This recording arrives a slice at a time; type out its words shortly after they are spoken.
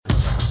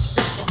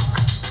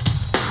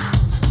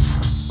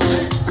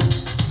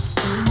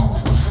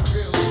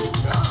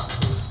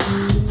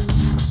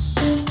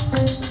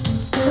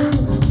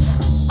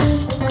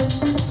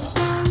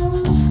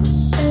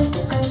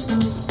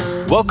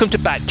Welcome to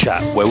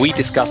Backchat, where we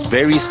discuss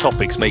various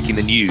topics making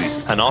the news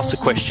and ask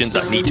the questions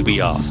that need to be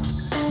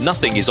asked.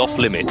 Nothing is off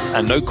limits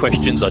and no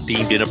questions are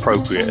deemed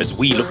inappropriate as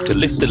we look to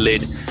lift the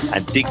lid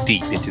and dig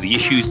deep into the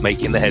issues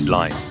making the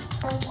headlines.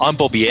 I'm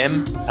Bobby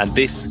M, and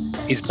this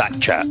is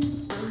Backchat.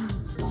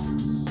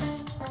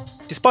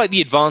 Despite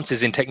the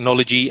advances in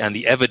technology and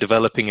the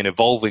ever-developing and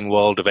evolving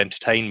world of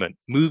entertainment,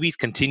 movies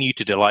continue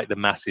to delight the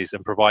masses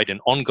and provide an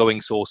ongoing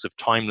source of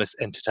timeless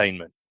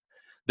entertainment.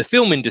 The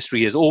film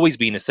industry has always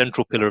been a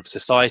central pillar of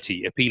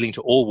society, appealing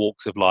to all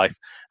walks of life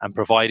and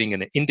providing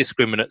an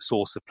indiscriminate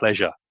source of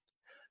pleasure.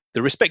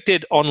 The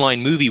respected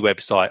online movie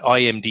website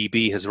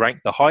IMDb has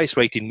ranked the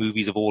highest-rated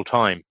movies of all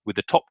time, with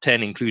the top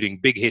 10 including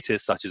big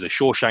hitters such as A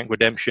Shawshank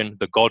Redemption,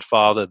 The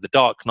Godfather, The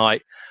Dark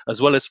Knight, as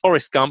well as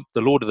Forrest Gump,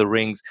 The Lord of the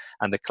Rings,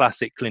 and the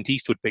classic Clint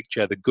Eastwood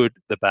picture, The Good,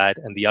 the Bad,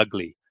 and the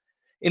Ugly.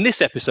 In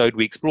this episode,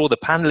 we explore the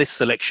panelists'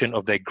 selection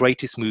of their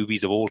greatest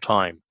movies of all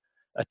time.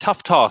 A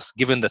tough task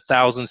given the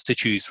thousands to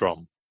choose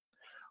from.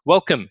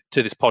 Welcome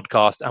to this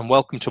podcast and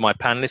welcome to my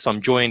panelists.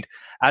 I'm joined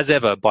as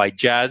ever by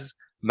Jazz,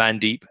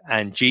 Mandeep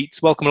and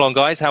Jeets. Welcome along,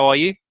 guys. How are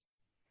you?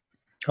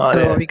 Hi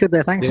there. Are you good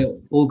there? Thanks. Yeah,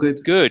 all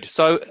good. Good.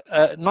 So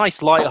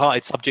nice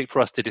light-hearted subject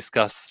for us to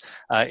discuss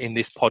in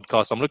this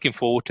podcast. I'm looking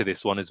forward to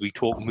this one as we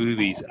talk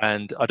movies.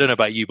 And I don't know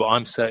about you, but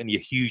I'm certainly a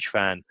huge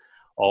fan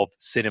of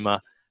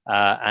cinema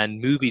and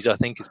movies. I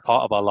think is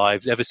part of our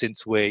lives ever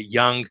since we're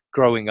young,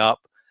 growing up.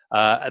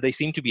 They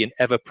seem to be an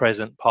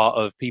ever-present part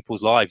of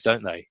people's lives,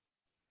 don't they?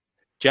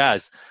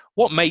 Jazz,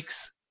 what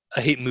makes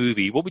a hit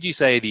movie? What would you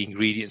say are the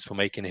ingredients for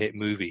making a hit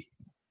movie?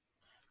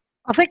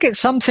 I think it's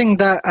something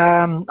that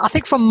I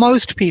think for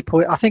most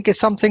people, I think it's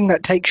something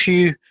that takes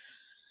you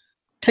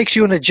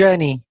on a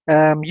journey.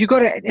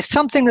 It's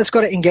something that's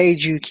got to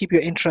engage you, keep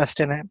your interest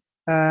in it,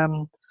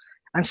 and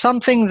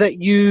something that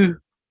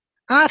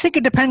I think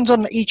it depends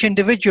on each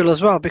individual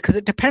as well, because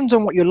it depends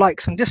on what your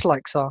likes and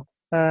dislikes are.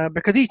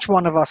 Because each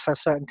one of us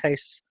has certain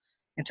tastes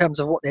in terms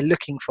of what they're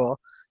looking for.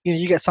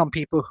 You get some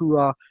people who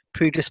are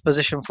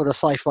predispositioned for the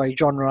sci-fi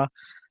genre,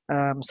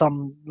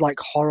 some like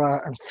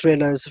horror and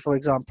thrillers, for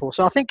example.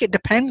 So I think it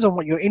depends on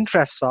what your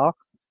interests are,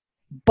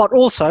 but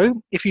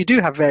also if you do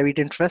have varied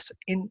interests,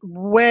 in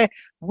where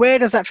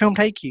does that film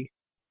take you?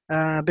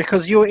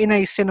 Because you're in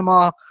a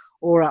cinema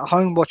or at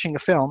home watching a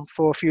film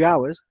for a few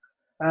hours,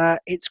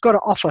 it's got to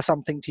offer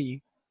something to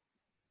you.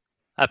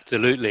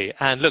 Absolutely.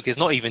 And look, it's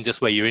not even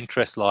just where your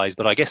interest lies,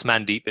 but I guess,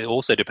 Mandeep, it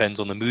also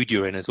depends on the mood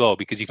you're in as well,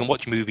 because you can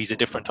watch movies at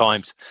different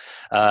times.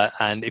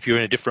 And if you're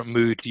in a different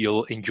mood,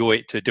 you'll enjoy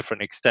it to a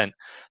different extent.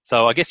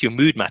 So I guess your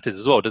mood matters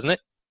as well, doesn't it?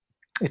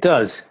 It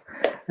does.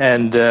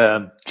 And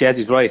Jazz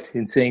is right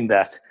in saying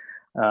that.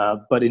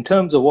 But in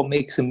terms of what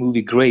makes a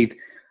movie great,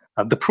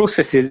 the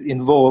process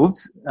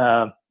involves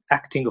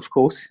acting, of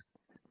course,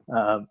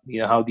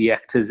 how the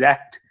actors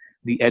act,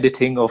 the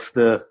editing of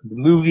the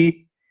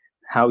movie,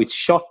 how it's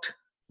shot,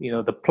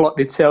 the plot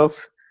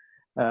itself,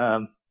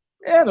 and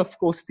of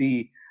course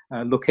the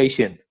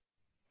location.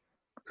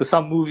 So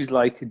some movies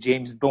like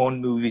James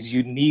Bond movies,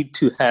 you need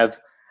to have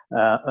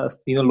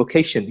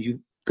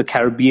location, the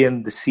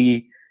Caribbean, the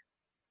sea,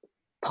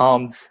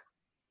 palms.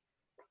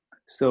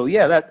 So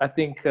yeah, that I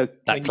think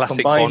that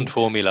classic Bond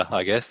formula,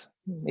 I guess.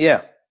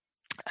 Yeah.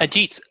 And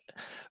Jeets,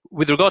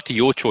 with regard to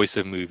your choice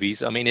of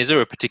movies, I mean, is there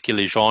a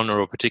particular genre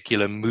or a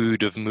particular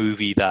mood of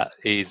movie that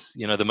is,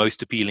 the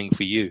most appealing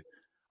for you?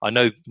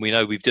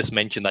 We've just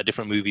mentioned that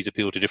different movies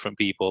appeal to different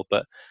people,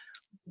 but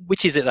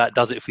which is it that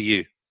does it for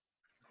you?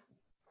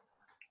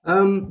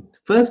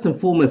 First and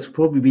foremost,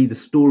 probably be the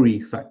story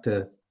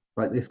factor.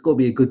 Like, there's got to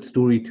be a good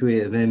story to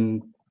it, and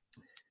then,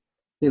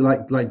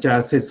 like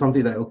Jazz said,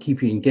 something that will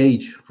keep you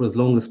engaged for as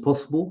long as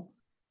possible.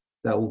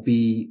 That will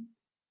be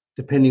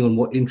depending on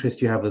what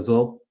interest you have as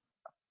well.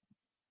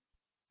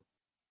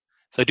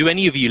 So do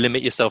any of you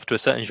limit yourself to a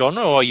certain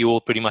genre, or are you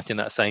all pretty much in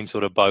that same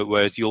sort of boat,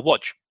 whereas you'll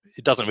watch,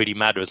 it doesn't really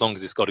matter as long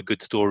as it's got a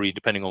good story,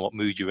 depending on what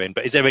mood you're in.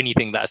 But is there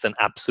anything that's an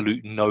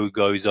absolute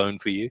no-go zone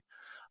for you?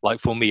 Like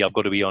for me, I've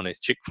got to be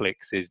honest, chick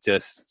flicks is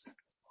just,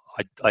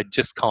 I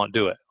just can't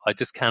do it. I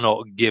just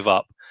cannot give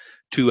up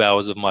 2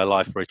 hours of my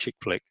life for a chick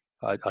flick.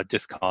 I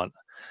just can't.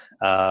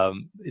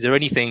 Is there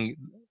anything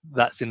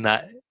that's in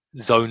that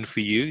zone for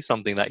you,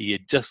 something that you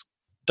just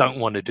don't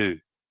want to do?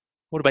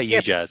 What about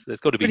you, Jazz? There's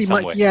got to be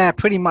somewhere.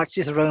 Pretty much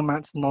just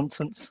romance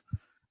nonsense.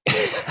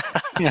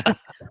 Yeah,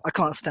 I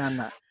can't stand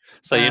that.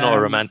 So you're not a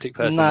romantic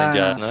person, then,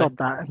 Jazz? No, stop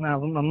that.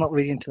 No, I'm not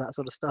really into that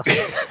sort of stuff.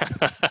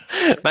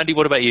 Mandy,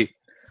 what about you?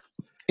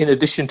 In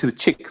addition to the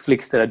chick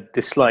flicks that I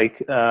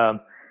dislike, I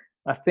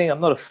think I'm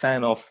not a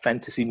fan of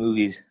fantasy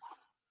movies.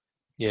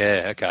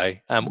 Yeah,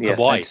 okay.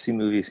 Why? Fantasy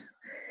movies.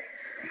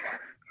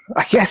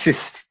 I guess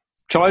it's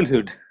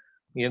childhood.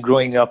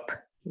 Growing up,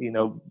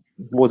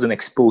 wasn't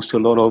exposed to a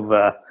lot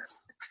of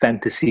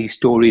fantasy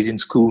stories in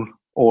school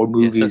or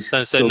movies.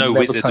 Yeah, so no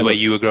wizards where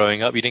you were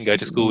growing up? You didn't go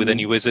to school with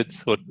any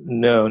wizards? Or?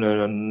 No,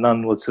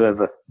 none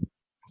whatsoever.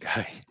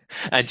 Okay.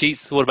 And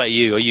Jeets, what about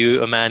you? Are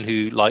you a man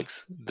who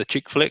likes the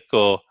chick flick,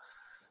 or?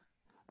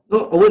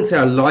 No, I wouldn't say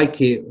I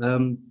like it,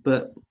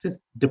 but just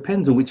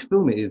depends on which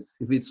film it is.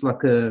 If it's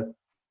like a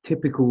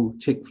typical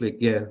chick flick,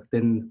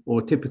 then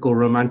or a typical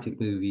romantic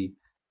movie,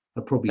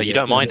 I'd probably. So you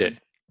don't mind it?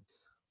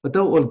 I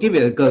don't. Well, give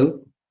it a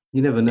go.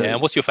 You never know. Yeah.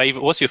 And what's your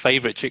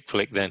favorite chick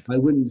flick then? I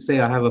wouldn't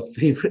say I have a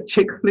favorite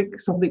chick flick.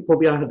 Something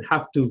probably I'd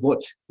have to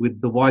watch with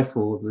the wife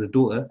or the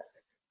daughter.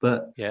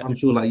 But yeah. I'm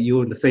sure like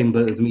you're in the same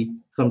boat as me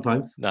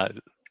sometimes. No,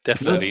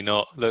 definitely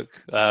not.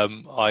 Look,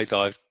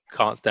 I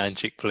can't stand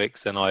chick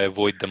flicks and I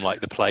avoid them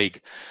like the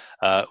plague,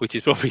 which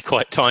is probably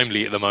quite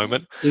timely at the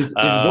moment. Is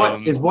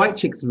White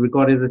Chicks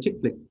regarded as a chick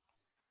flick?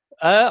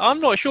 I'm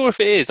not sure if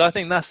it is. I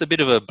think that's a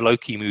bit of a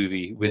blokey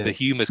movie with the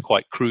humour's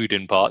quite crude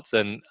in parts.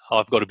 And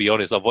I've got to be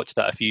honest, I've watched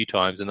that a few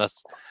times and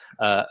that's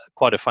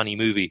quite a funny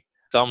movie.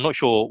 So I'm not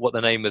sure what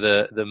the name of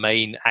the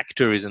main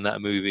actor is in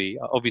that movie.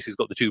 Obviously, he's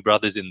got the two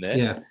brothers in there.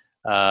 Yeah.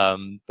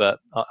 But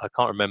I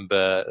can't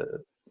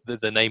remember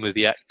the name of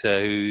the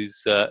actor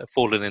who's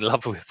fallen in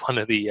love with one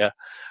of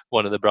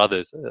the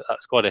brothers.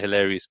 That's quite a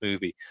hilarious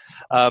movie.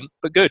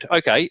 But good.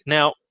 Okay.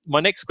 Now, my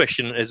next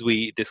question, as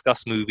we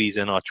discuss movies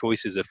and our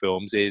choices of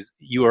films, is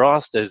you were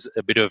asked as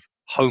a bit of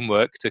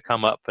homework to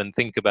come up and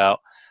think about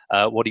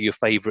what are your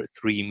favorite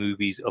 3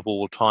 movies of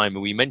all time.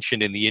 And we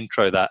mentioned in the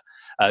intro that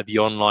the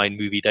online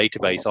movie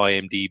database,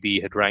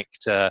 IMDb, had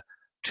ranked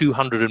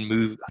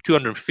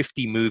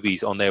 250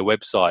 movies on their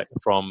website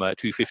from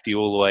 250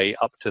 all the way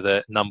up to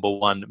the number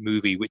 1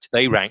 movie, which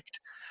they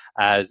ranked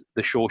as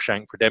The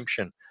Shawshank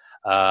Redemption,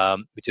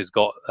 which has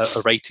got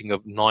a rating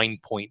of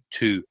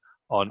 9.2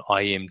 on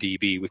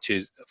IMDb, which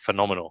is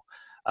phenomenal.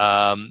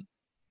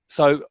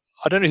 So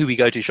I don't know who we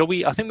go to. Shall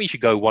we? I think we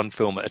should go one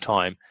film at a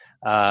time.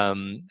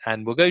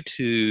 And we'll go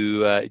to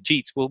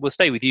Jeets. We'll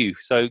stay with you.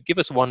 So give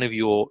us one of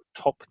your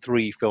top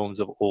 3 films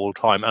of all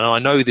time. And I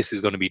know this is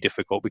going to be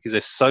difficult because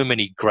there's so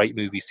many great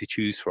movies to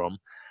choose from.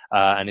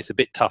 And it's a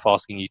bit tough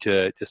asking you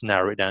to just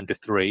narrow it down to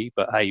 3.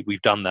 But hey,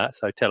 we've done that.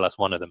 So tell us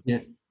one of them.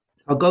 Yeah.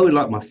 I'll go with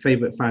like my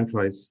favorite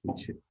franchise,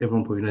 which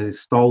everyone probably knows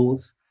is Star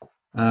Wars.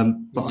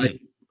 But I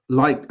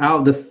like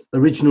out of the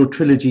original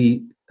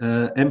trilogy,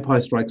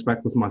 Empire Strikes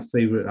Back was my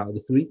favorite out of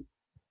the 3.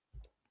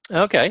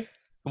 Okay.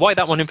 Why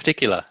that one in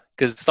particular?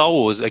 Because Star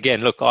Wars,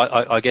 again, look,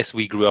 I guess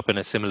we grew up in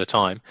a similar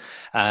time,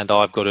 and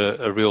I've got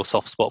a real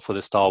soft spot for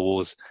the Star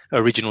Wars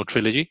original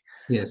trilogy.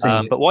 Yeah,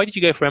 but why did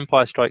you go for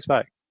Empire Strikes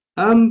Back?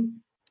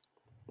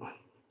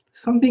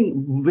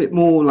 Something a bit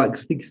more like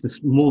speaks to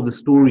more of the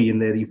story in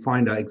there. You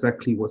find out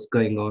exactly what's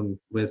going on,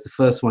 whereas the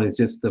first one is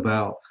just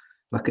about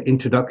like an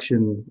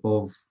introduction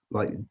of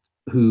like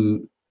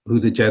who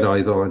the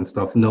Jedis are and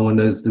stuff. No one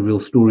knows the real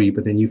story,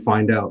 but then you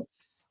find out,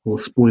 well,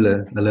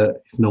 spoiler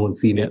alert if no one's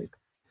seen it,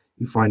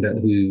 you find out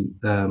who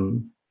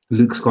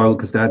Luke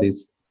Skywalker's dad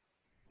is.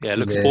 Yeah,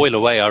 look, spoil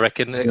away. I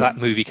reckon that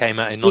movie came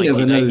out in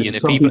 1980, and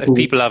if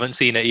people haven't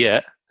seen it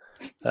yet,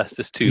 that's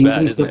just too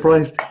bad, isn't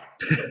surprised.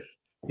 It?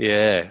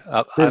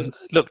 Yeah.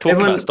 Look,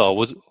 talking about Star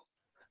Wars.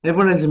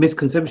 Everyone has a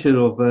misconception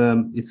of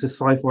it's a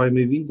sci-fi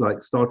movie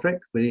like Star Trek,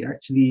 but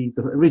the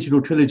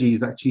original trilogy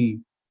is actually,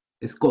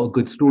 it's got a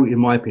good story, in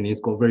my opinion.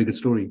 It's got a very good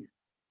story.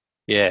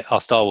 Yeah, our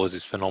Star Wars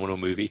is a phenomenal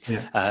movie,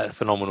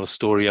 phenomenal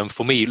story. And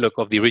for me, look,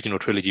 of the original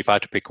trilogy, if I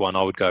had to pick one,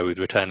 I would go with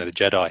Return of the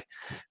Jedi,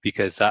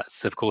 because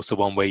that's, of course, the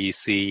one where you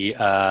see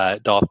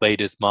Darth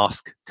Vader's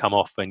mask come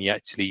off and you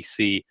actually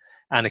see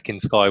Anakin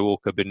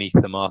Skywalker beneath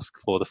the mask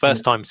for the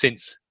first time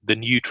since the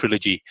new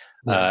trilogy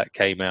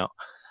came out.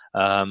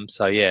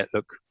 So, yeah,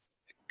 look,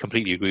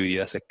 completely agree with you.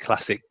 That's a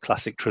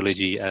classic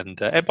trilogy. And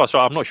Empire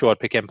Strikes, I'm not sure I'd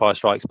pick Empire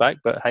Strikes Back,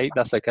 but hey,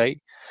 that's okay.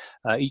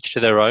 Each to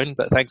their own,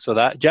 but thanks for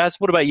that. Jazz,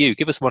 what about you?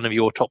 Give us one of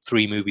your top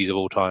 3 movies of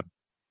all time.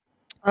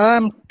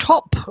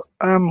 Top,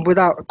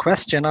 without a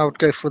question, I would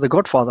go for The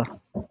Godfather.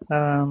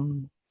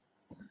 And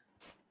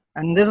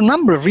there's a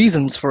number of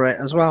reasons for it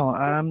as well.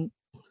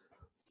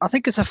 I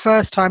think it's the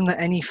first time that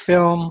any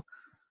film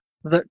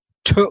that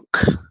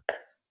took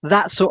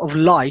that sort of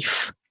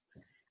life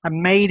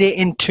and made it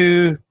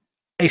into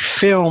a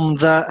film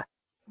that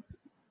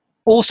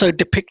also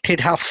depicted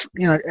how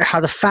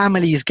the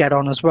families get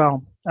on as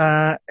well.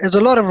 There's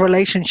a lot of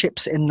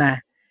relationships in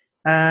there.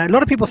 A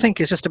lot of people think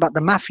it's just about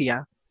the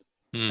mafia,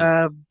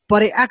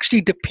 but it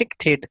actually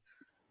depicted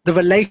the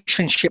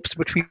relationships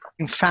between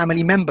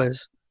family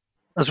members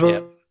as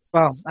well.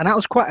 And that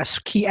was quite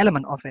a key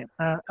element of it.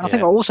 I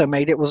think what also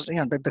made it was,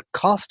 the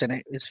cast in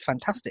it is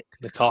fantastic.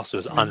 The cast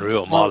was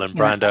unreal. Marlon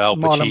Brando, Al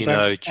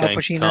Pacino,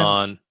 James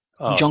Caan,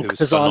 John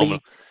Cazale,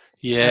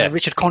 Yeah,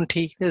 Richard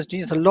Conte.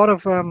 There's a lot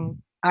of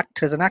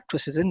actors and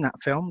actresses in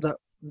that film that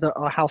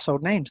are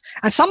household names,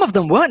 and some of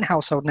them weren't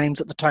household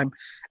names at the time.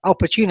 Al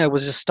Pacino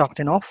was just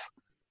starting off,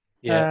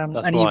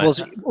 and he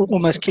was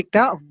almost kicked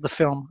out of the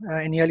film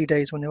in the early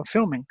days when they were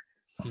filming,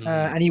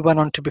 and he went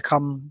on to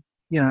become,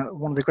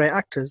 one of the great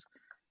actors.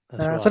 So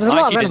there's a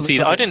lot of elements.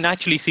 I didn't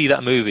actually see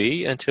that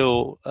movie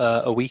until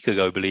a week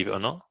ago, believe it or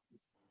not.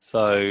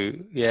 So,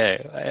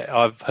 yeah,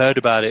 I've heard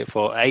about it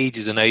for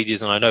ages and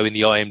ages, and I know in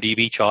the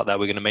IMDb chart that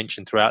we're going to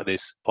mention throughout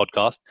this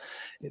podcast,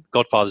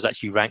 Godfather's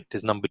actually ranked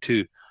as number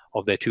 2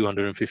 of their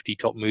 250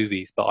 top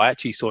movies. But I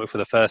actually saw it for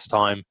the first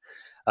time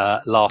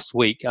last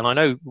week. And I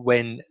know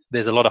when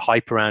there's a lot of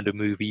hype around a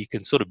movie, you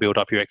can sort of build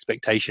up your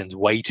expectations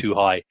way too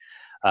high.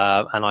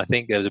 And I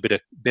think there was a bit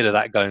of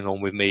that going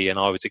on with me, and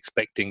I was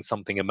expecting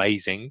something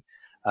amazing,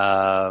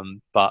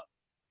 but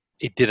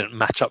it didn't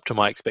match up to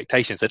my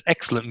expectations. An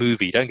excellent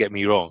movie, don't get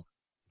me wrong,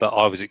 but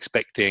I was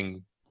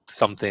expecting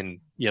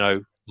something,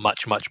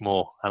 much, much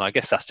more. And I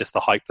guess that's just the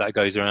hype that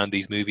goes around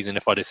these movies. And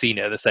if I'd have seen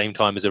it at the same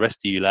time as the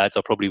rest of you lads,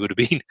 I probably would have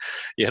been,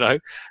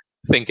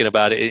 thinking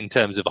about it in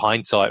terms of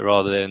hindsight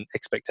rather than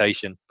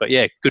expectation. But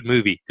yeah, good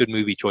movie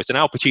choice. And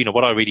Al Pacino,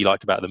 what I really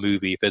liked about the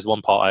movie, if there's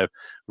one part I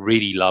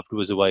really loved,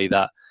 was the way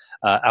that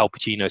Al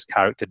Pacino's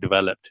character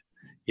developed,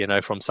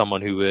 from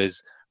someone who was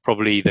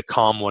probably the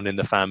calm one in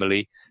the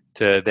family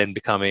to then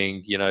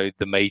becoming,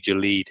 the major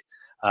lead.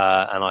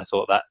 And I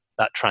thought that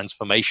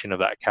transformation of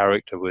that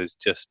character was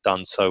just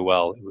done so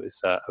well. It was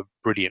a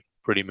brilliant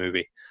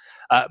movie.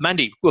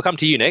 Mandy, we'll come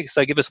to you next.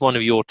 So give us one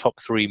of your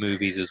top 3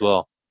 movies as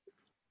well.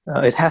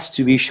 It has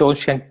to be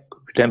Shawshank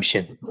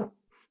Redemption.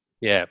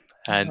 Yeah,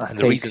 and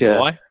the reasons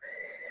why?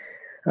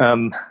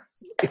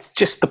 It's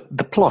just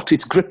the plot.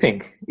 It's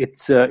gripping.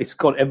 It's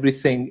got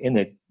everything in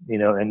it,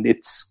 and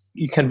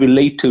you can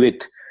relate to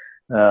it,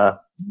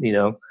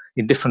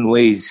 in different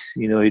ways.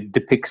 It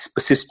depicts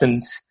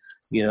persistence.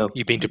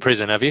 You've been to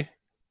prison, have you?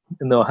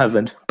 No, I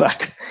haven't.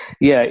 But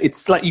yeah,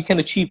 it's like you can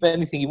achieve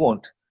anything you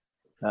want,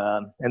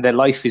 and their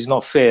life is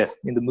not fair.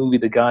 In the movie,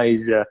 the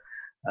guy's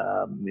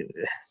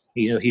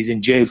he's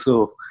in jail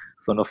for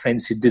an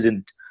offense he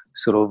didn't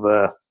sort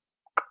of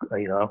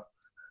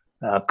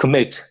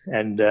commit,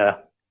 and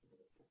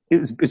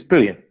it's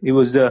brilliant. It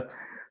was the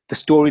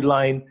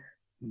storyline,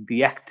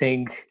 the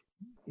acting,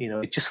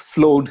 it just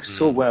flowed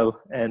so well.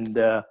 And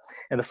the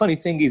funny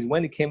thing is,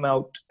 when it came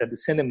out at the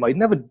cinema, it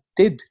never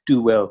did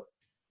do well.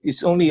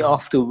 It's only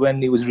after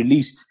when it was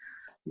released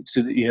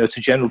to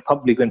general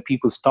public, when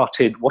people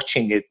started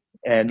watching it,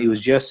 and it was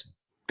just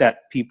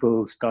that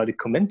people started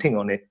commenting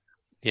on it.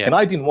 Yeah. And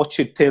I didn't watch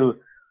it till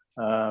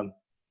a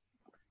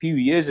few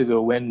years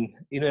ago, when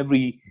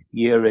every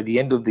year at the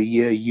end of the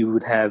year you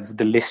would have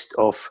the list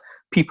of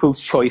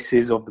people's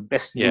choices of the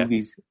best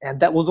movies, and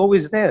that was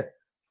always there.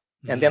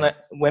 And then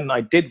when I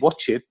did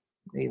watch it,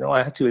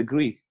 I had to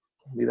agree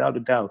without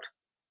a doubt.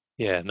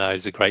 Yeah, no,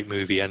 it's a great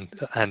movie,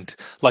 and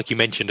like you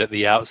mentioned at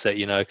the outset,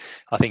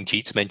 I think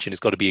Jeets mentioned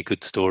it's got to be a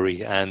good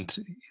story, and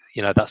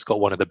that's got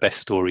one of the best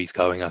stories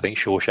going. I think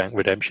Shawshank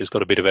Redemption's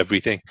got a bit of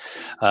everything.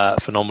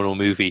 Phenomenal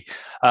movie.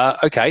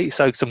 Okay,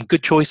 so some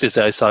good choices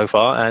there so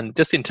far, and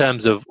just in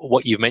terms of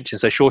what you've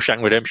mentioned, so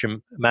Shawshank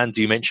Redemption, Mans,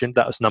 you mentioned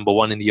that was number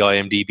 1 in the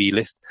IMDb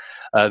list.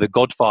 The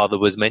Godfather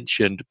was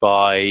mentioned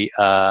by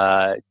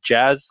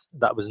Jazz.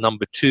 That was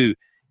number 2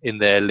 in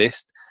their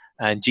list.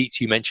 And Jeets,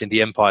 you mentioned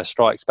The Empire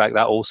Strikes Back.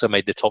 That also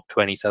made the top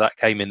 20, so that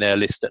came in their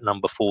list at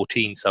number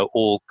 14. So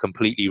all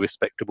completely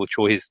respectable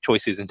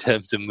choices in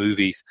terms of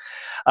movies.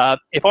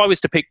 If I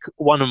was to pick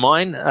one of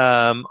mine,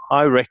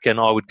 I reckon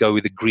I would go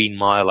with The Green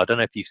Mile. I don't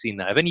know if you've seen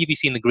that. Have any of you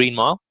seen The Green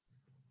Mile?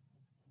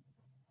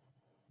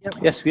 Yep.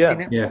 Yes, we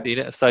have.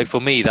 Yeah. So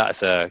for me,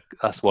 that's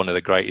one of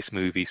the greatest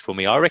movies for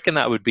me. I reckon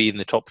that would be in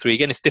the top 3.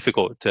 Again, it's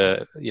difficult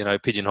to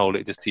pigeonhole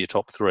it just to your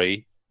top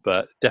 3,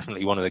 but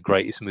definitely one of the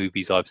greatest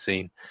movies I've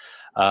seen.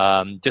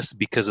 Just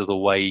because of the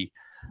way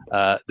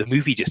the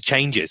movie just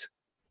changes,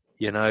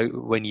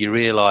 when you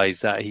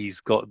realize that he's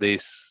got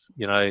this,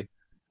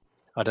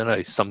 I don't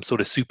know, some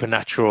sort of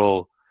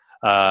supernatural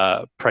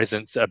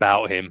presence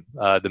about him.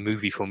 The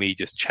movie for me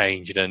just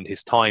changed, and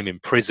his time in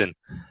prison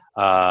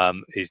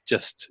is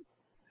just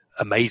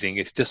amazing.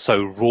 It's just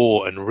so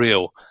raw and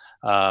real.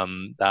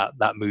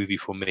 That movie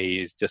for me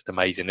is just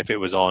amazing. If it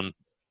was on,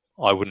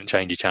 I wouldn't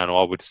change the channel.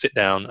 I would sit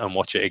down and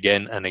watch it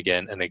again and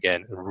again and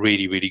again. A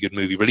really, really good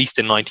movie. Released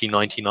in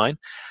 1999.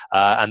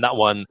 And that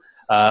one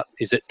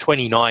is at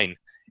 29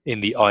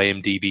 in the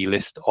IMDb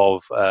list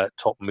of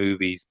top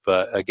movies.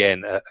 But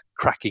again, a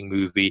cracking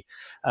movie.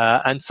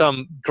 And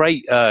some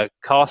great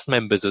cast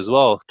members as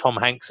well. Tom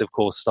Hanks, of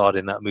course, starred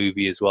in that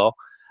movie as well.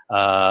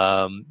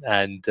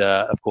 And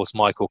of course,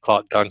 Michael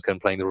Clarke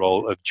Duncan playing the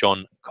role of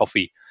John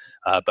Coffey.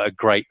 But a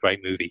great,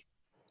 great movie.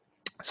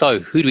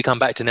 So, who do we come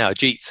back to now?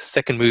 Jeets,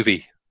 second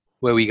movie.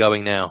 Where are we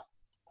going now?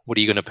 What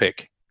are you going to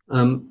pick?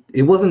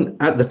 It wasn't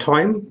at the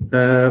time.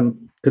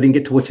 Didn't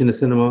get to watch in the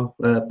cinema.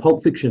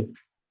 Pulp Fiction.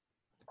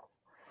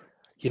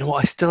 You know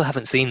what? I still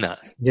haven't seen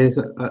that. Yeah,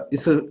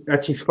 it's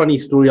actually a funny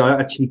story. I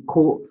actually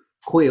caught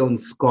it on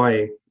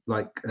Sky,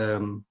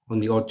 on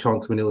the odd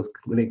chance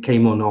when it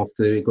came on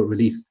after it got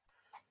released.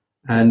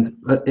 And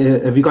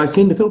have you guys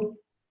seen the film?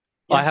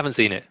 I haven't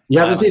seen it. You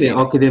haven't seen it?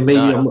 Okay, then maybe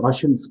I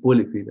shouldn't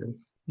spoil it for you then.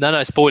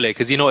 No, spoil it,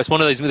 because it's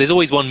one of those. There's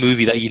always one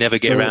movie that you never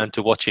get around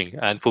to watching,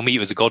 and for me, it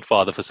was The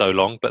Godfather for so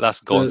long, but that's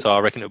gone. So I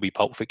reckon it'll be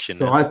Pulp Fiction.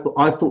 So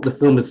I thought the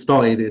film had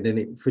started and then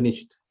it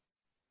finished.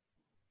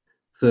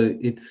 So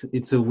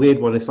it's a weird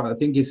one. I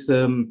think it's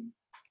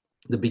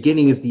the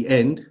beginning is the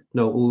end.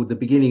 No, or the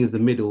beginning is the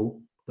middle,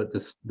 but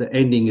the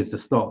ending is the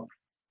start.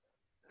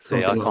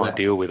 See, I can't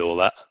deal with all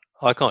that.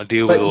 I can't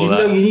deal with all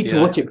that. You need to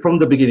watch it from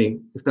the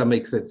beginning, if that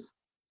makes sense.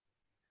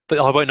 But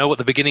I won't know what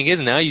the beginning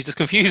is now. You just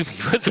confused me.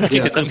 Does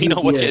that mean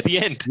I'll watch it at the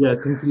end? Yeah,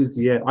 confused.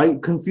 Yeah, I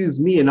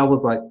confused me, and I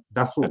was like,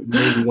 that's what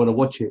made me want to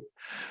watch it.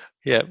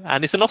 Yeah,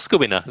 and it's an Oscar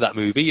winner, that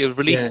movie. It was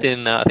released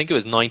in, I think it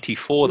was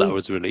 94 that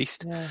was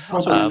released. Yeah, I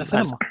was in the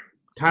cinema.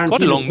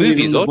 Quite a long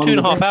movie as well,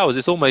 2.5 hours.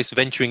 It's almost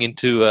venturing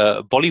into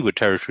Bollywood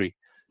territory.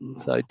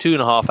 So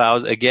 2.5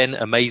 hours. Again,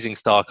 amazing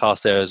star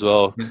cast there as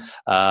well.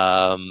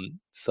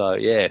 So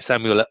yeah,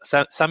 Samuel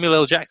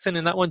L. Jackson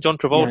in that one, John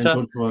Travolta,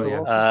 John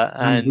Travolta,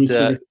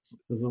 and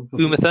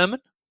Uma Thurman.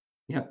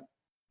 Yeah,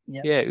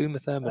 Uma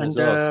Thurman as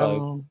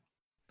well.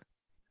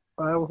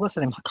 What's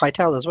the name?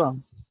 Keitel as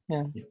well.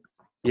 Yeah.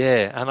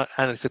 Yeah,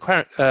 and it's a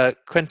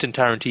Quentin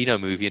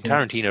Tarantino movie, and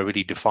Tarantino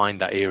really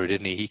defined that era,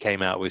 didn't he? He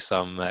came out with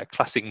some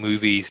classic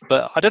movies,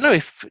 but I don't know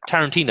if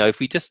Tarantino, if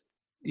we just,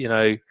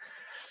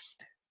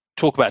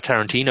 talk about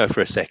Tarantino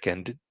for a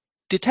second,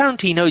 did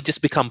Tarantino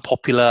just become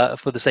popular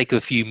for the sake of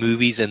a few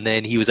movies, and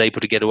then he was able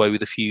to get away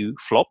with a few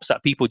flops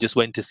that people just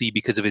went to see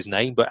because of his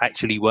name, but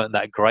actually weren't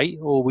that great?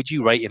 Or would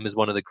you rate him as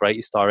one of the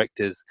greatest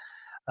directors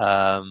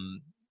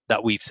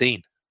that we've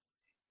seen?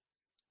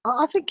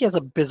 I think he has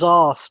a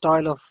bizarre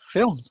style of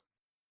films.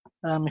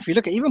 If you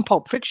look at even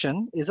Pulp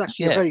Fiction, is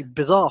actually a very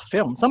bizarre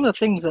film. Some of the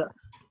things that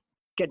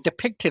get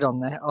depicted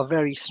on there are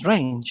very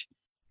strange.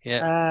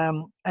 Yeah.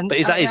 But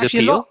is that his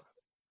appeal?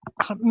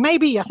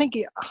 Maybe. I think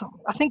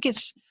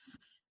it's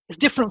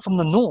different from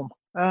the norm.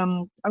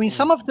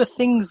 Some of the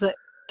things that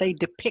they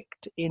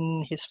depict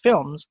in his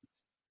films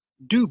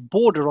do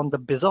border on the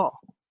bizarre.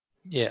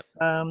 Yeah.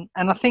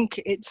 And I think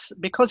it's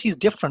because he's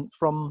different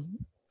from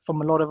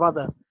a lot of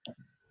other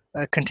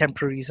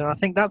contemporaries, and I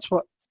think that's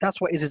what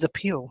is his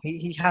appeal.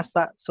 He has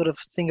that sort of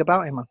thing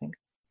about him, I think.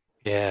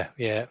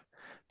 Yeah.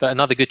 But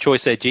another good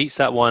choice there, Jeets.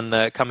 That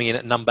one coming in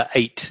at number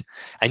 8.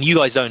 And you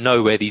guys don't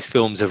know where these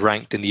films have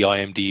ranked in the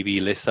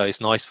IMDb list, so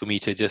it's nice for me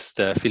to just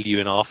fill you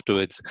in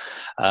afterwards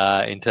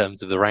in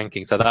terms of the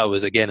ranking. So that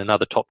was, again,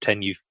 another top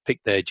 10 you've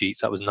picked there, Jeets.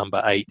 That was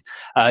number 8.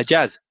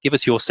 Jazz, give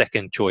us your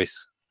second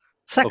choice.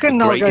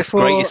 Second, I'll go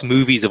for greatest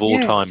movies of all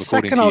time, according to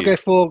you. Second, I'll go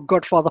for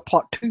Godfather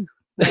Part 2.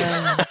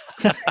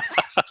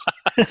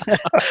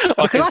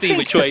 I can see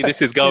which way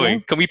this is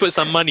going. Can we put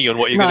some money on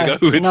what you're going to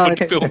go with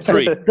for film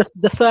 3?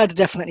 The third,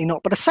 definitely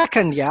not. But the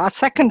second,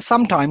 second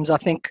sometimes I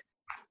think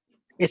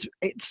it's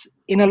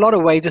in a lot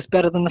of ways it's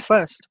better than the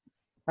first,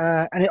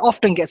 and it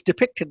often gets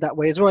depicted that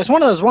way as well. It's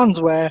one of those ones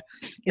where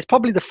it's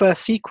probably the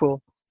first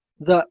sequel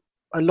that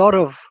a lot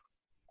of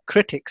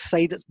critics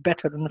say that's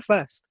better than the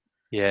first.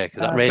 Yeah,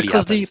 because that really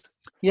happens.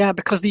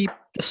 Because the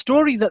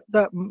story that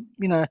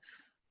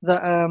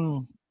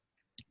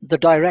the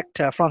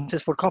director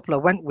Francis Ford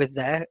Coppola went with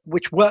there,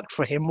 which worked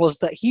for him, was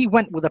that he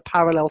went with a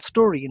parallel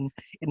story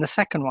in the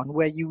second one,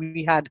 where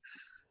we had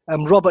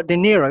Robert De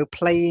Niro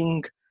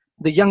playing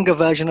the younger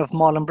version of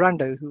Marlon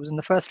Brando, who was in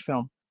the first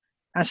film,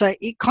 and so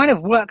it kind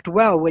of worked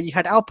well, where you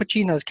had Al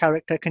Pacino's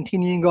character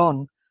continuing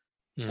on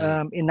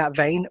in that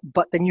vein,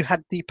 but then you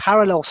had the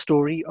parallel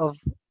story of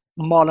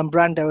Marlon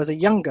Brando as a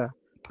younger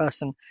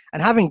person,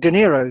 and having De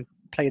Niro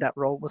play that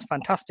role was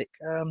fantastic.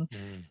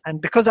 And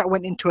because that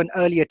went into an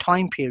earlier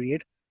time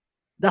period,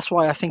 that's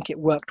why I think it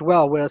worked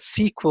well. Whereas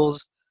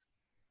sequels,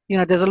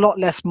 there's a lot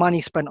less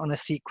money spent on a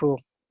sequel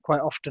quite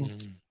often,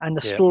 and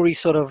the story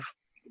sort of,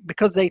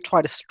 because they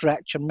try to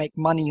stretch and make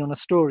money on a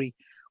story.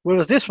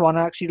 Whereas this one,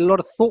 actually, a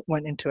lot of thought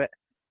went into it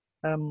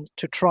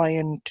to try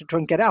and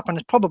get up, and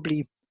it's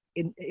probably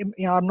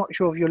I'm not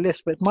sure of your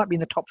list, but it might be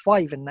in the top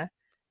 5 in there.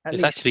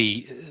 It's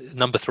actually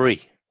number 3.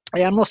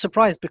 Yeah, I'm not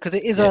surprised, because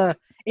it is it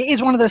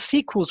is one of those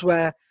sequels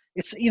where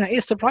it's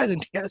it's surprising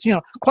to get.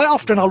 Quite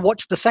often I'll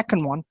watch the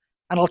second one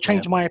and I'll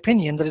change my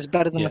opinion that it's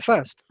better than the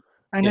first,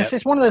 and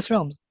it's one of those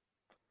films.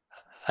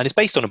 And it's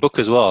based on a book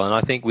as well. And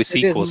I think with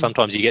sequels,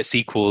 sometimes you get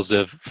sequels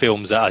of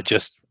films that are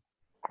just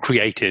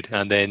created,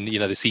 and then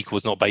the sequel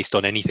is not based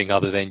on anything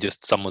other than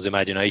just someone's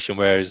imagination.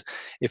 Whereas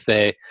if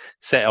they're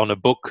set on a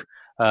book,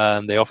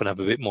 they often have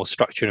a bit more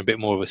structure and a bit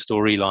more of a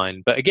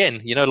storyline. But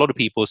again, a lot of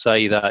people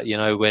say that,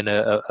 when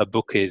a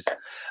book is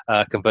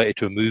converted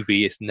to a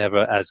movie, it's never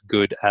as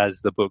good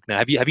as the book. Now,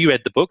 have you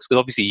read the books? Because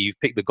obviously you've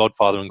picked The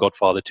Godfather and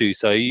Godfather 2.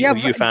 So are you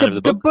a fan of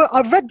the book?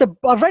 I've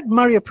read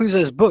Mario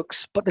Puzo's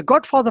books, but The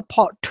Godfather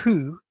Part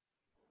 2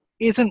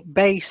 isn't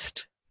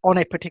based on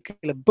a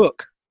particular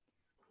book.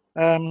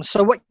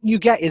 So what you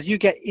get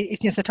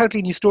it's a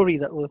totally new story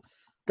that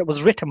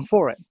was written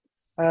for it.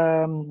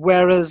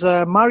 Whereas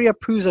Mario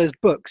Puzo's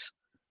books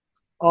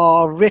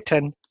are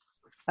written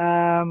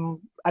and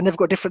they've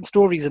got different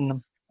stories in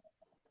them.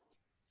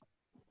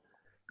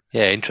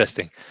 Yeah,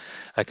 interesting.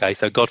 Okay,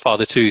 so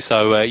Godfather 2.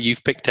 So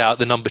you've picked out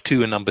the number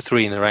 2 and number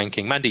 3 in the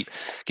ranking. Mandeep,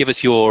 give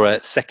us your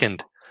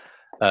second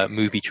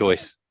movie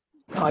choice.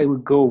 I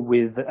would go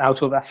with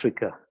Out of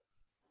Africa.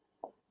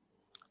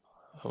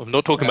 I'm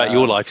not talking about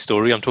your life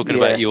story. I'm talking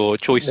about your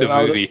choice of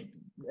movie.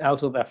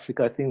 Out of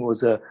Africa, I think,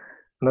 was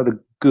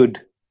another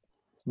good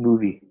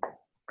movie.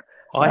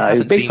 I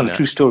haven't based seen on a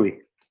true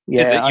story.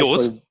 Yeah, is it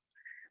yours?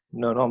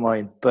 No, not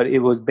mine. But it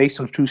was based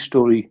on a true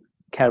story.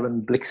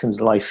 Karen Blixen's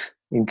life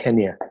in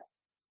Kenya.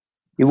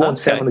 He won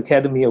 7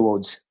 Academy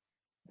Awards.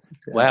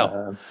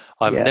 Wow,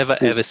 I've never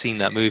ever seen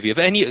that movie. Of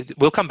any,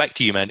 we'll come back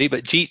to you, Mandy.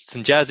 But Jeets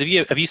and Jazz, have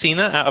you seen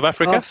that, Out of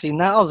Africa? I've seen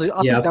that. I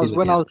think that was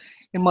when I was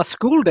in my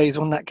school days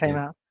when that came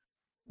out.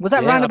 Was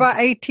that around about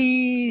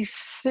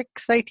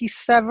 86,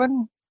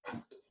 87?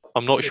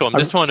 I'm not sure. I'm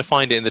just trying to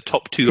find it in the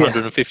top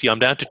 250. I'm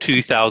down to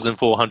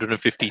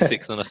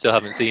 2,456, and I still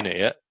haven't seen it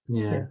yet.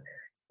 Yeah.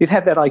 It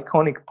had that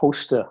iconic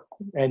poster,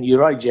 and you're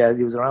right, Jazz,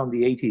 it was around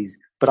the 80s,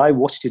 but I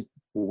watched it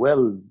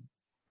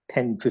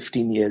 10,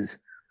 15 years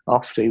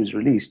after it was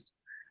released.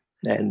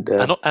 And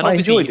I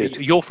enjoyed it.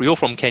 You're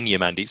from Kenya,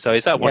 Mandy, so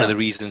is that one of the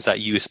reasons that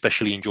you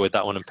especially enjoyed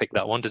that one and picked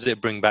that one? Does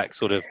it bring back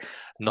sort of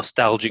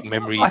nostalgic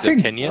memories of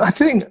Kenya? I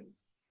think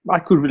I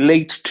could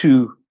relate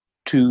to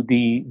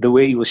the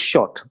way it was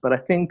shot, but I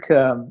think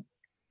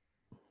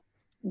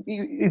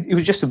it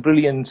was just a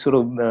brilliant sort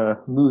of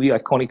movie,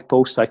 iconic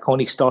poster,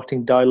 iconic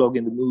starting dialogue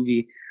in the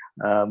movie,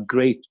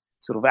 great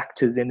sort of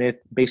actors in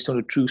it, based on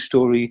a true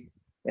story.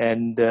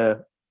 And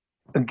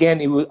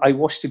again, I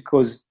watched it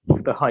because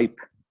of the hype,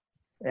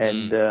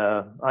 and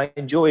I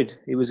enjoyed.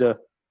 It was a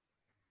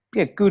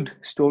good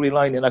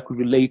storyline, and I could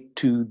relate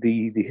to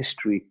the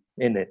history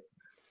in it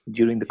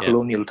during the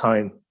colonial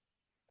time.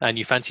 And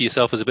you fancy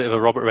yourself as a bit of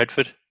a Robert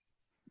Redford?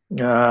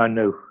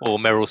 No. Or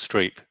Meryl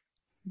Streep?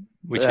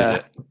 Which is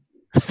it?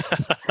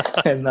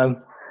 And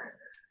none.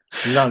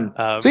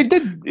 So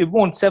it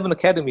won 7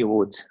 Academy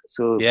Awards.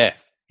 So yeah,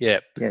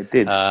 it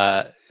did.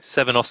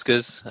 7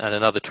 Oscars and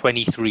another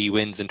 23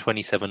 wins and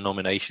 27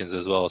 nominations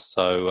as well.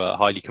 So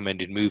highly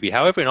commended movie.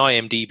 However, in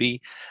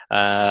IMDb,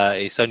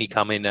 it's only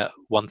come in at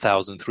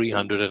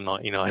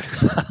 1,399.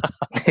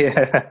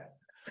 Yeah.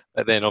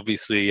 But then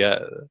obviously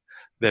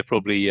they're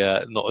probably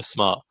not as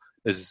smart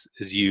as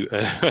you.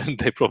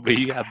 They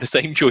probably have the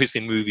same choice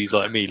in movies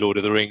like me, Lord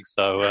of the Rings.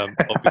 So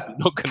obviously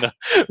not going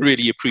to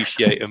really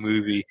appreciate a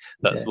movie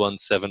that's won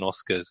 7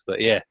 Oscars. But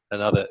yeah,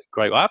 another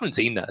great. I haven't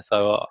seen that,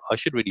 so I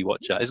should really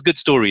watch that. It's a good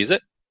story, is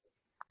it?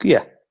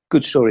 Yeah,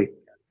 good story.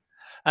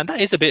 And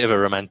that is a bit of a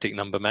romantic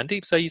number,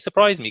 Mandeep. So you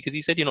surprised me because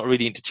you said you're not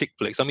really into chick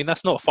flicks. I mean,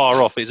 that's not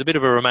far off. It's a bit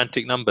of a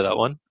romantic number, that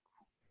one.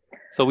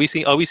 So are we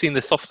seeing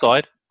the soft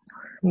side?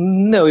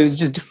 No, it was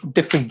just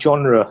different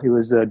genre. It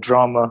was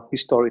drama,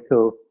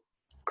 historical,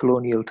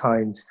 colonial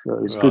times. So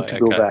it was good to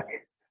go back.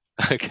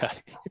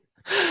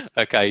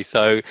 Okay,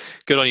 so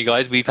good on you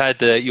guys. We've had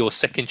your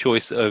second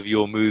choice of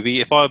your movie.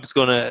 If I was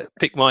going to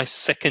pick my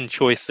second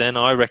choice, then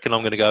I reckon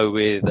I'm going to go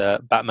with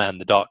Batman: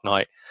 The Dark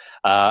Knight.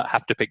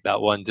 Have to pick that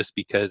one just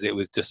because it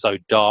was just so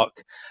dark,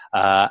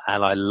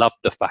 and I loved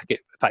the fact it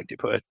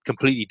put a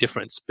completely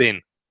different spin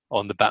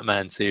on the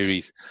Batman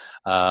series,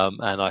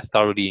 and I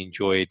thoroughly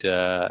enjoyed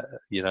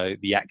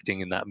the acting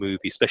in that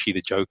movie, especially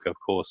the Joker, of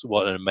course.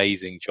 What an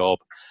amazing job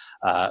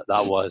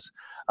that was.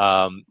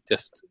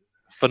 Just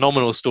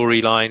phenomenal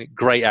storyline,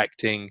 great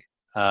acting,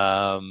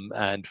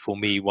 and for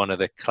me, one of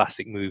the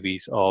classic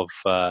movies of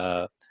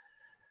the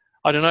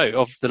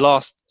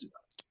last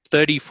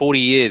 30, 40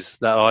 years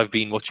that I've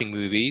been watching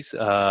movies.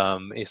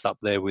 It's up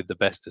there with the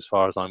best as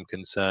far as I'm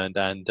concerned.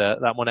 And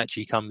that one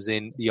actually comes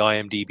in the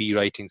IMDb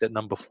ratings at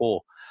number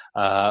 4,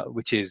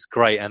 which is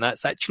great. And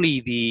that's actually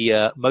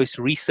the most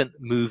recent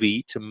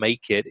movie to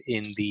make it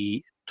in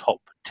the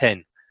top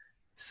 10.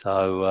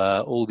 So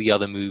all the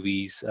other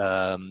movies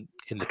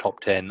in the top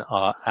 10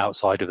 are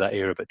outside of that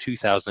era. But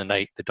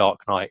 2008, The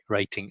Dark Knight,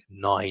 rating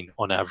 9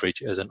 on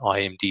average as an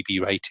IMDb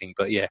rating.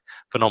 But yeah,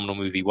 phenomenal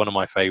movie. One of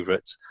my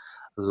favorites.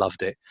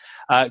 Loved it.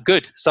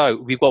 Good. So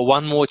we've got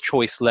one more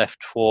choice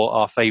left for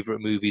our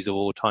favorite movies of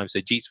all time. So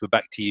Jeets, we're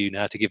back to you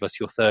now to give us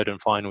your third and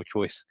final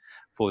choice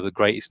for the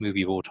greatest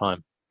movie of all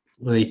time.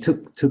 Well, he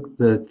took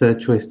the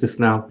third choice just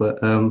now,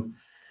 but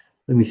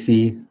let me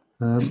see.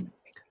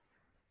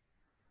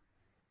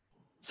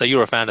 So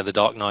you're a fan of The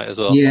Dark Knight as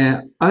well?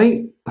 Yeah, I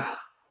think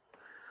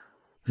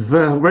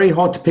very, very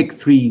hard to pick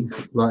 3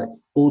 like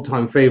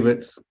all-time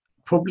favorites.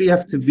 Probably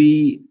have to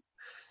be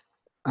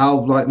out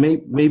of like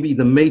maybe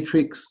The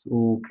Matrix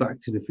or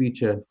Back to the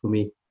Future for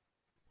me.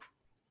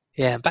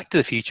 Yeah, and Back to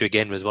the Future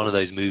again was one of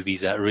those movies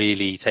that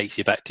really takes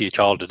you back to your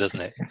childhood, doesn't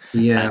it?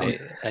 Yeah. And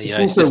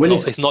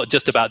it's not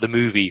just about the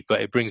movie,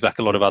 but it brings back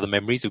a lot of other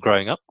memories of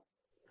growing up.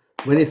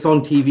 When it's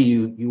on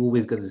TV, you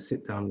always got to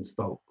sit down and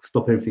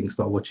stop everything,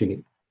 start watching it.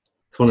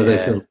 It's one of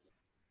those films.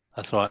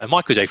 That's right. And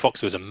Michael J.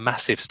 Fox was a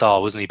massive star,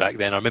 wasn't he, back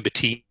then? I remember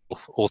Teen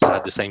Wolf also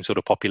had the same sort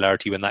of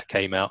popularity when that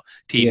came out.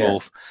 Teen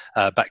Wolf,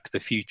 Back to the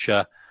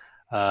Future.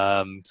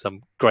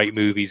 Some great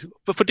movies,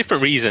 but for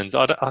different reasons.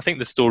 I think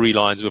the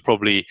storylines were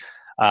probably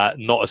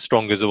not as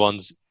strong as the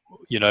ones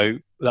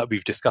that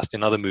we've discussed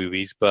in other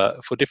movies,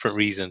 but for different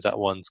reasons, that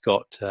one's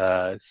got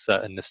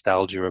certain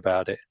nostalgia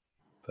about it.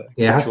 But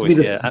it has to be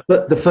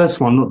the first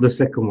one, not the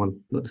second one,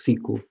 not the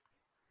sequel.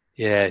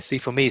 Yeah, see,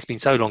 for me, it's been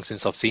so long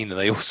since I've seen them.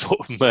 They all sort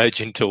of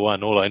merge into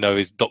one. All I know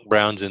is Doc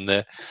Brown's in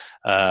there,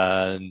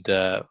 and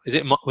was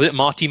it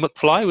Marty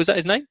McFly? Was that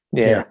his name?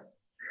 Yeah.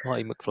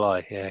 Marty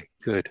McFly, yeah,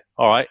 good.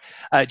 All right.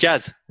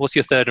 Jazz, what's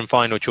your third and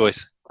final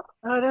choice?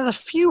 There's a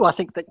few I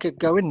think that could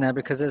go in there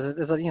because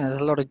there's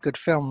a lot of good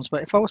films.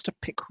 But if I was to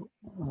pick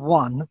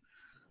one,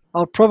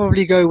 I'll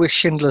probably go with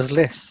Schindler's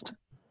List.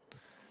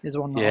 is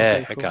one that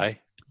Yeah. I'll go for.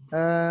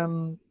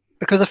 Okay.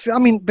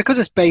 Because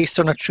it's based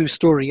on a true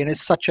story and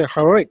it's such a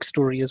heroic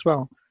story as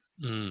well.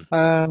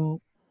 Mm.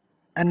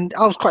 And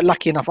I was quite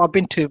lucky enough. I've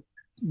been to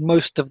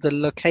most of the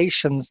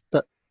locations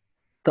that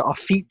are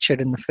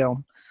featured in the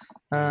film.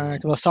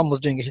 My son was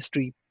doing a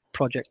history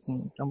project,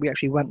 and we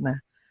actually went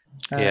there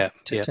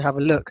to have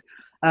a look.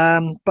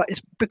 But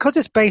it's because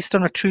it's based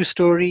on a true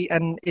story,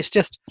 and it's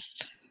just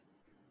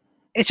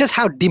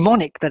how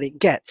demonic that it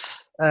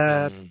gets.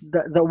 That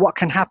what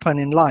can happen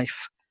in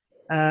life,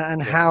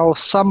 and how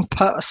some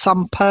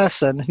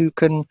person who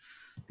can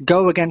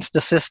go against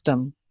the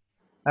system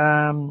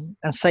and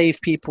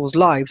save people's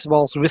lives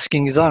whilst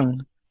risking his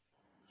own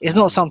is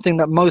not something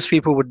that most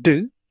people would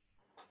do.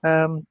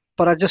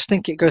 But I just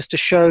think it goes to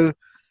show,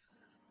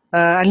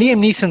 and Liam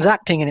Neeson's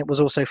acting in it was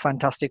also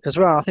fantastic as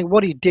well. I think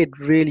what he did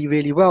really,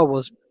 really well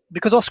was,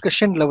 because Oscar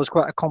Schindler was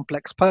quite a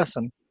complex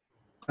person.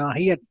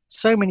 He had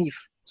so many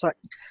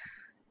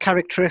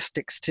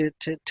characteristics to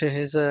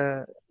his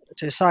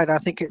side. I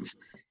think it's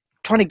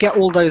trying to get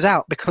all those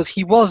out, because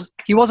he was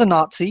a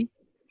Nazi.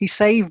 He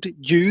saved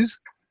Jews.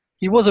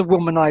 He was a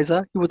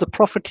womanizer. He was a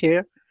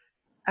profiteer,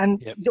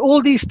 and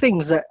all these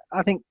things that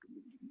I think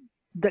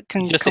that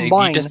can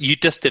combine. You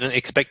just didn't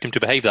expect him to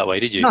behave that way,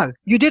 did you? No,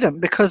 you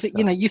didn't, because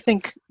you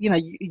think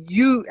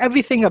you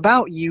everything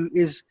about you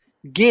is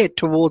geared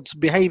towards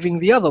behaving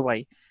the other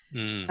way,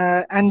 and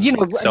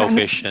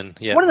selfish and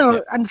one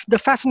of the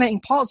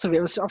fascinating parts of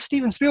it was of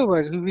Steven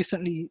Spielberg, who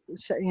recently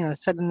said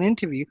in an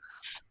interview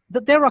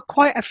that there are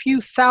quite a few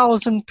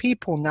thousand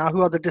people now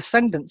who are the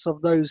descendants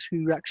of those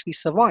who actually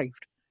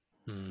survived.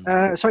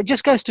 So it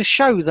just goes to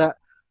show that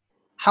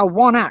how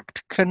one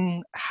act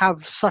can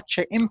have such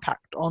an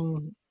impact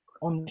on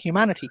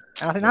humanity,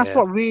 and I think that's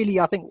what really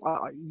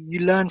you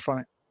learn from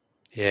it.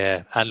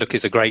 Yeah, and look,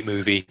 it's a great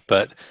movie,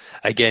 but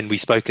again, we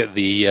spoke at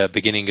the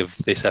beginning of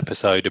this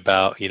episode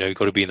about, you've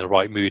got to be in the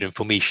right mood, and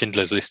for me,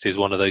 Schindler's List is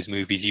one of those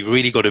movies. You've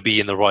really got to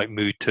be in the right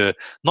mood to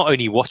not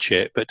only watch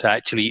it, but to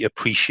actually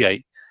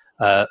appreciate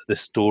the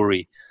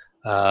story.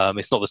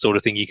 It's not the sort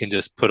of thing you can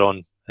just put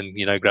on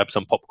and grab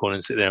some popcorn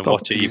and sit there and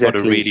watch it. You've got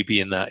to really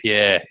be in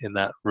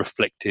that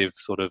reflective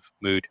sort of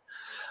mood.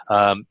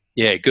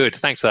 Good.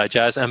 Thanks for that,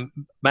 Jazz.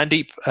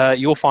 Mandeep,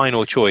 your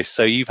final choice.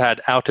 So you've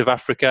had Out of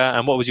Africa,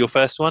 and what was your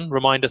first one?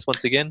 Remind us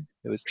once again.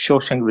 It was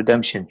Shawshank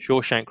Redemption.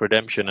 Shawshank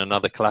Redemption,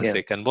 another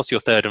classic. Yeah. And what's your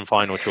third and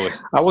final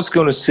choice? I was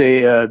going to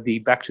say the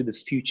Back to the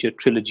Future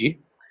trilogy.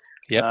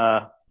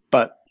 Yeah.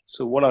 But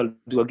so what I'll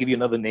do, I'll give you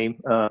another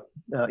name.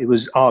 It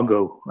was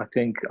Argo. I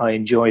think I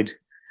enjoyed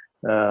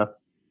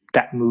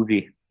that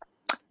movie.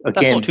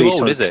 Again, that's not too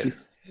old, is it?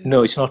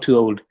 No, it's not too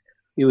old.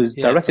 It was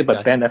directed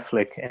by Ben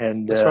Affleck,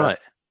 and that's right.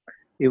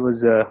 It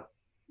was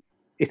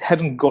it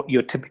hadn't got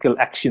your typical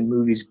action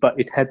movies, but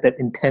it had that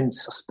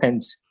intense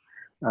suspense,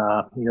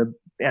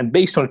 and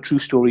based on a true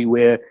story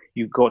where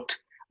you got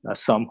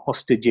some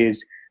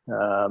hostages,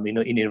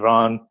 in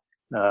Iran.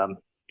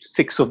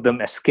 6 of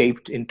them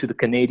escaped into the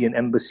Canadian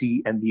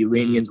embassy, and the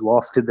Iranians were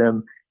after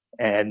them,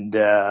 and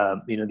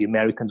the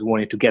Americans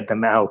wanted to get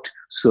them out,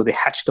 so they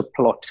hatched a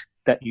plot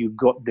that you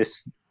got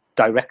this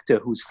director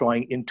who's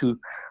flying into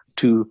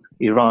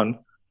Iran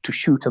to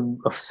shoot a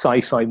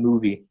sci-fi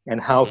movie, and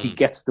how he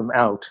gets them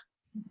out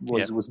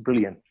was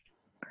brilliant.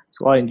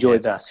 So I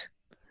enjoyed that.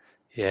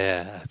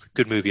 Yeah, it's a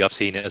good movie. I've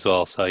seen it as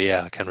well, so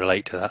I can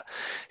relate to that.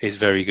 It's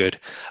very good.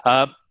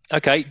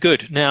 Okay,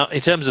 good. Now,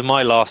 in terms of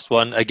my last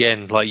one,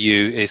 again, like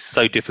you, it's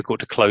so difficult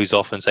to close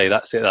off and say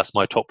that's it, that's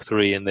my top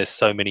 3, and there's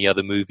so many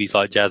other movies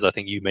like Jazz, I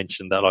think you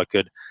mentioned, that I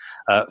could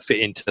fit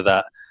into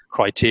that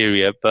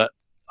criteria, but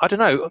I don't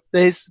know,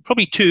 there's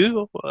probably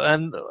 2,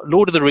 and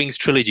Lord of the Rings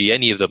trilogy,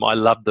 any of them. I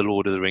love the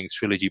Lord of the Rings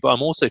trilogy, but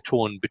I'm also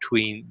torn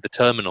between The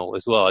Terminal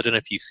as well. I don't know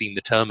if you've seen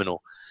The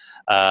Terminal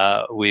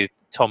with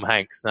Tom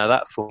Hanks. Now,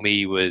 that for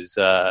me was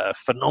a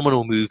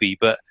phenomenal movie,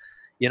 but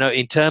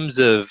in terms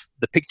of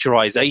the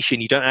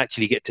picturization, you don't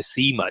actually get to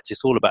see much.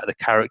 It's all about the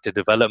character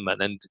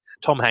development, and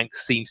Tom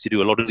Hanks seems to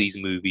do a lot of these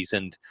movies,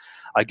 and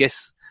I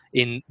guess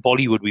in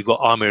Bollywood, we've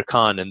got Amir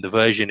Khan, and the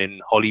version in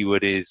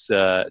Hollywood is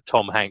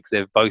Tom Hanks.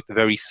 They're both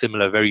very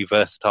similar, very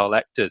versatile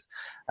actors.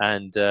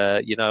 And,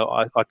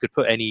 I could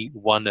put any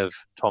one of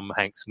Tom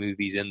Hanks'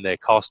 movies in there.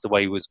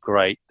 Castaway was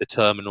great. The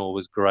Terminal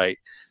was great.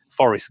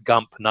 Forrest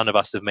Gump, none of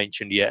us have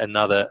mentioned yet,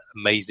 another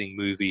amazing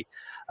movie.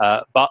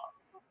 But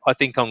I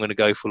think I'm going to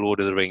go for Lord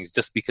of the Rings,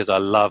 just because I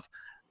love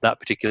that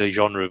particular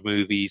genre of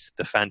movies,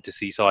 the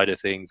fantasy side of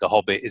things. The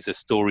Hobbit is a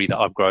story that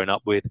I've grown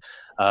up with.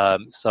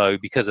 So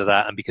because of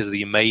that, and because of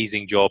the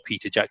amazing job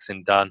Peter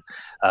Jackson done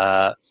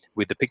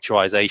with the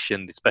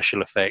picturization, the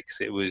special effects,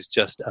 it was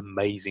just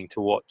amazing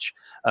to watch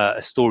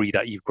a story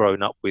that you've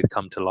grown up with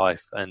come to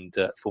life. And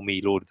for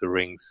me, Lord of the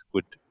Rings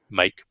would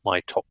make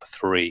my top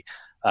 3.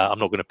 I'm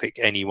not going to pick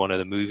any one of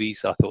the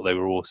movies. I thought they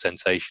were all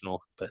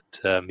sensational, but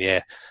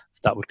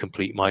that would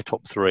complete my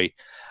top 3.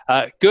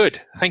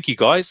 Good. Thank you,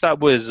 guys. That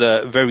was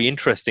very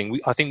interesting.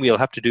 I think we'll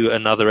have to do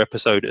another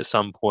episode at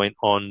some point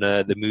on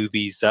the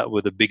movies that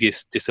were the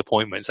biggest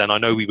disappointments. And I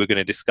know we were going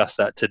to discuss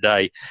that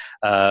today,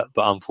 but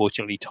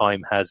unfortunately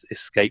time has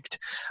escaped.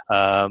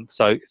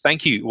 So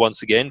thank you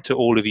once again to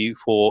all of you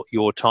for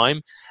your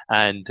time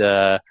and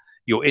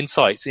your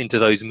insights into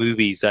those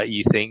movies that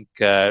you think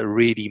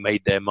really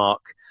made their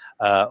mark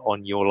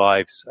on your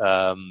lives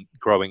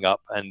growing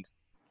up and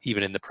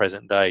even in the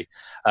present day.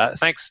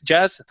 Thanks,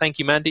 Jazz. Thank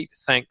you, Mandeep.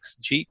 Thanks,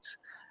 Jeets.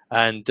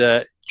 And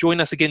join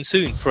us again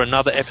soon for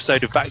another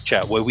episode of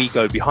Backchat, where we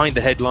go behind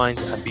the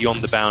headlines and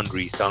beyond the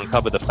boundaries to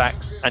uncover the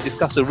facts and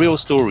discuss the real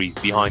stories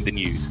behind the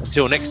news.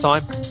 Until next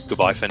time,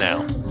 goodbye for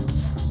now.